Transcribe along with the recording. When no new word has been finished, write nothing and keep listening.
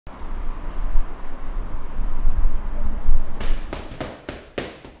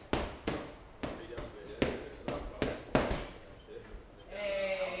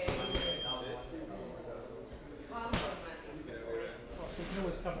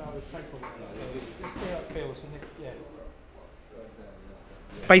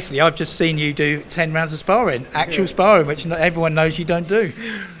Basically, I've just seen you do 10 rounds of sparring, actual sparring, which not everyone knows you don't do.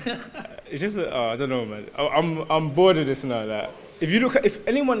 It's just, I don't know, man. I'm bored of this now. Like, if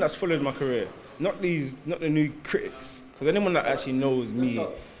anyone that's followed my career, not the new critics, because anyone that actually knows me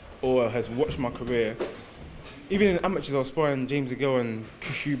or has watched my career, even in amateurs, I was sparring James Agill and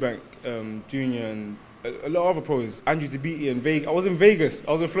Kush Eubank Jr. and a lot of other pros, Andrew DeBeatty in Vegas. I was in Vegas.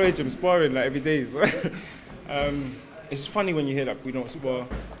 I was in Floyd Gym sparring like every day. So it's just funny when you hear that we don't spar.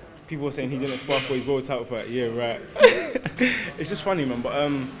 People are saying he didn't spar for his world title fight. Yeah, right. It's just funny, man. But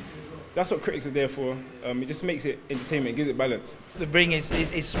that's what critics are there for. It just makes it entertainment, it gives it balance. The ring is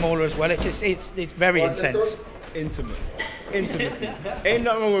smaller as well. It's very intense. Intimacy. Ain't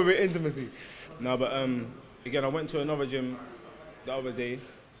nothing wrong with intimacy. No, but again, I went to another gym the other day.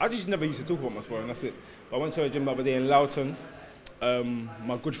 I just never used to talk about my sparring, that's it. But I went to a gym the other day in Loughton,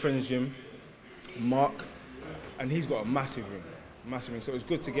 my good friend's gym, Mark, and he's got a massive ring. So it was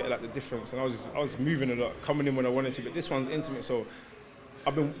good to get like the difference. And I was moving a lot, coming in when I wanted to, but this one's intimate. So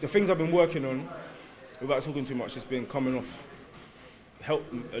the things I've been working on, without talking too much, it's been coming off,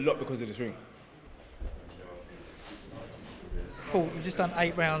 helped a lot because of this ring. Paul, you've just done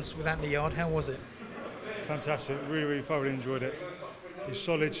 8 rounds with Anthony Yarde. How was it? Fantastic. Really thoroughly enjoyed it. He's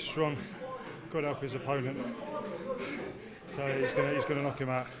solid, strong, got up his opponent. So he's gonna knock him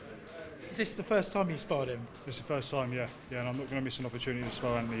out. Is this the first time you've sparred him? It's the first time, yeah, and I'm not going to miss an opportunity to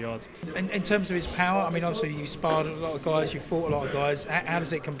spar Anthony Yarde. In terms of his power, I mean, obviously you've sparred a lot of guys, you've fought a lot of guys. How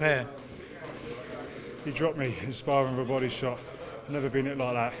does it compare? He dropped me in sparring with a body shot. I've never been hit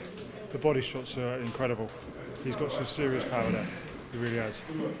like that. The body shots are incredible. He's got some serious power there. He really has.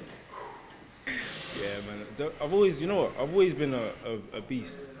 Yeah, man. I've always been a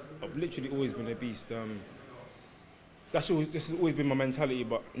beast. I've literally always been a beast. This has always been my mentality,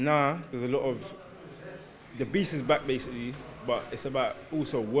 but now there's a lot of, the beast is back basically, but it's about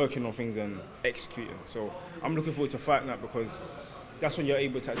also working on things and executing. So I'm looking forward to fighting that because that's when you're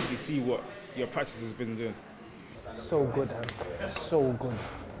able to actually see what your practice has been doing. So good, man. So good.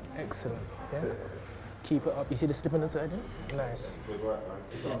 Excellent. Yeah. Keep it up. You see the slip on the side there? Nice.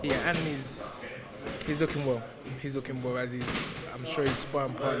 Yeah, and he's looking well. He's looking well, as I'm sure his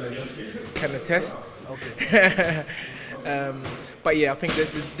sparring partners can attest. Okay. But yeah, I think that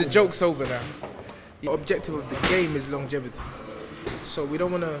the joke's over now. The objective of the game is longevity. So we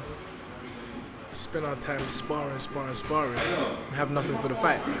don't want to spend our time sparring and have nothing for the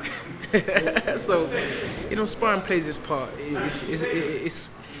fight. So, sparring plays its part.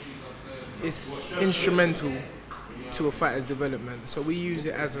 It's instrumental to a fighter's development. So we use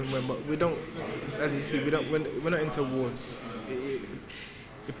it as and when, but we don't, as you see, we're not into wars.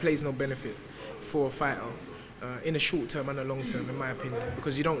 It plays no benefit for a fighter in the short term and the long term, in my opinion,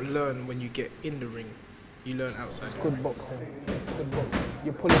 because you don't learn when you get in the ring. You learn outside. It's good boxing. Good boxing.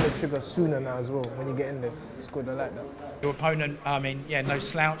 You're pulling the trigger sooner now as well when you get in there. It's good. I like that. Your opponent, I mean, yeah, no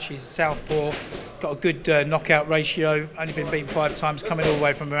slouch. He's southpaw, got a good knockout ratio. Only been beaten 5 times, coming all the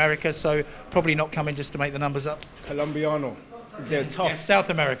way from America, so probably not coming just to make the numbers up. Colombiano, they're tough. Yeah, South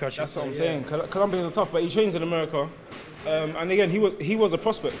America, I should That's say. what I'm saying. Colombians are tough, but he trains in America, and again, he was a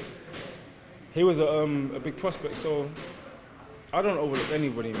prospect. He was a big prospect, so I don't overlook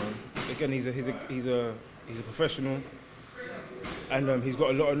anybody, man. Again, he's a professional, and he's got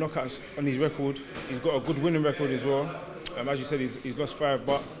a lot of knockouts on his record. He's got a good winning record as well. As you said, he's lost 5,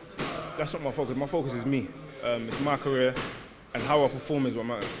 but that's not my focus. My focus is me. It's my career, and how I perform is what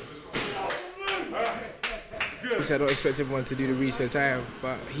matters. Obviously, I don't expect everyone to do the research I have,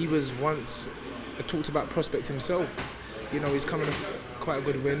 but he was once a talked about prospect himself. He's coming off quite a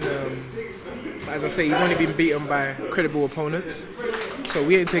good win. As I say, he's only been beaten by credible opponents. So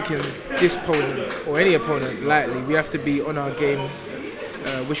we ain't taking this opponent or any opponent lightly. We have to be on our game,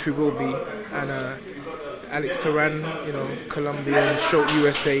 which we will be. And Alex Turan, Colombian, Short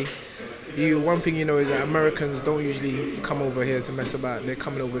USA. One thing is that Americans don't usually come over here to mess about. They're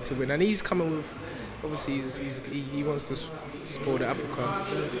coming over to win. And he's coming with, obviously, he wants to spoil the apple cart,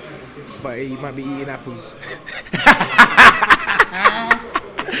 but he might be eating apples.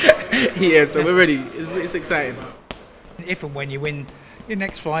 Yeah, so we're ready. It's exciting. If and when you win your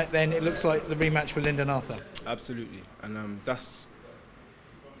next fight, then it looks like the rematch with Lyndon Arthur. Absolutely, and that's,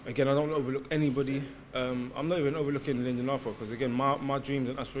 again, I don't overlook anybody. I'm not even overlooking Lyndon Arthur because, again, my dreams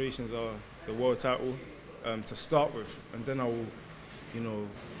and aspirations are the world title to start with, and then I will,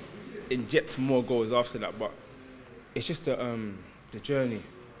 inject more goals after that. But it's just the journey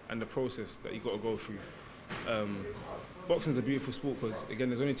and the process that you got to go through. Boxing's a beautiful sport because, again,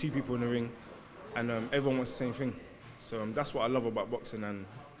 there's only 2 people in the ring, and everyone wants the same thing. So that's what I love about boxing, and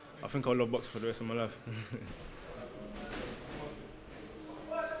I think I'll love boxing for the rest of my life.